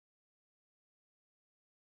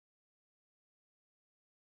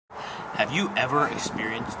Have you ever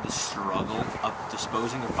experienced the struggle of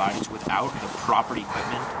disposing of bodies without the proper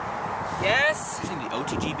equipment? Yes. Using the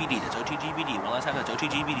OTGBD, that's OTGBD. One last time, that's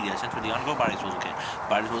OTGBD. That stands for the on-go body disposal kit.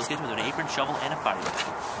 Body disposal kit with an apron, shovel, and a body bag.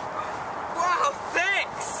 Wow,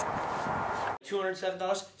 thanks.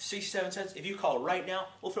 $207.67. If you call right now,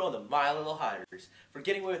 we'll throw in the My Little Hiders for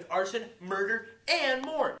getting away with arson, murder, and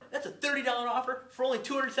more. That's a $30 offer for only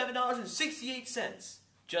 $207.68.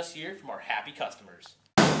 Just here from our happy customers.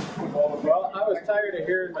 Well, I was tired of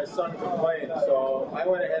hearing my son complain, so I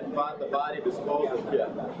went ahead and bought the body disposal kit.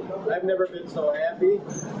 I've never been so happy.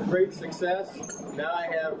 Great success. Now I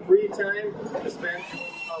have free time to spend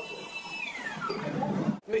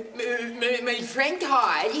My friend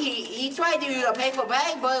Todd, he tried to use a paper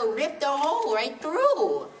bag, but it ripped the hole right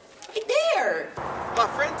through. Right there. My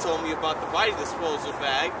friend told me about the body disposal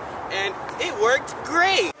bag, and it worked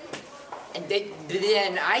great. And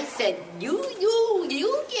then I said, you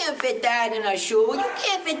can't fit that in a shoe. You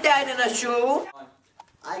can't fit that in a shoe.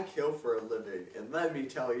 I kill for a living, and let me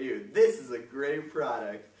tell you, this is a great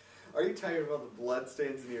product. Are you tired of all the blood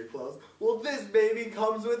stains in your clothes? Well, this baby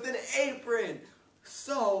comes with an apron.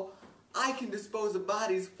 So, I can dispose of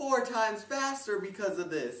bodies 4 times faster because of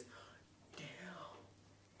this. Damn.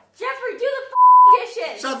 Jeffrey, do the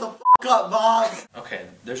dishes! Shut the up, Bob! Okay,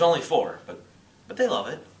 there's only 4, but they love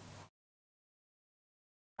it.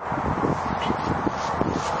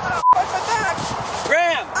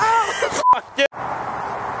 Graham! Oh,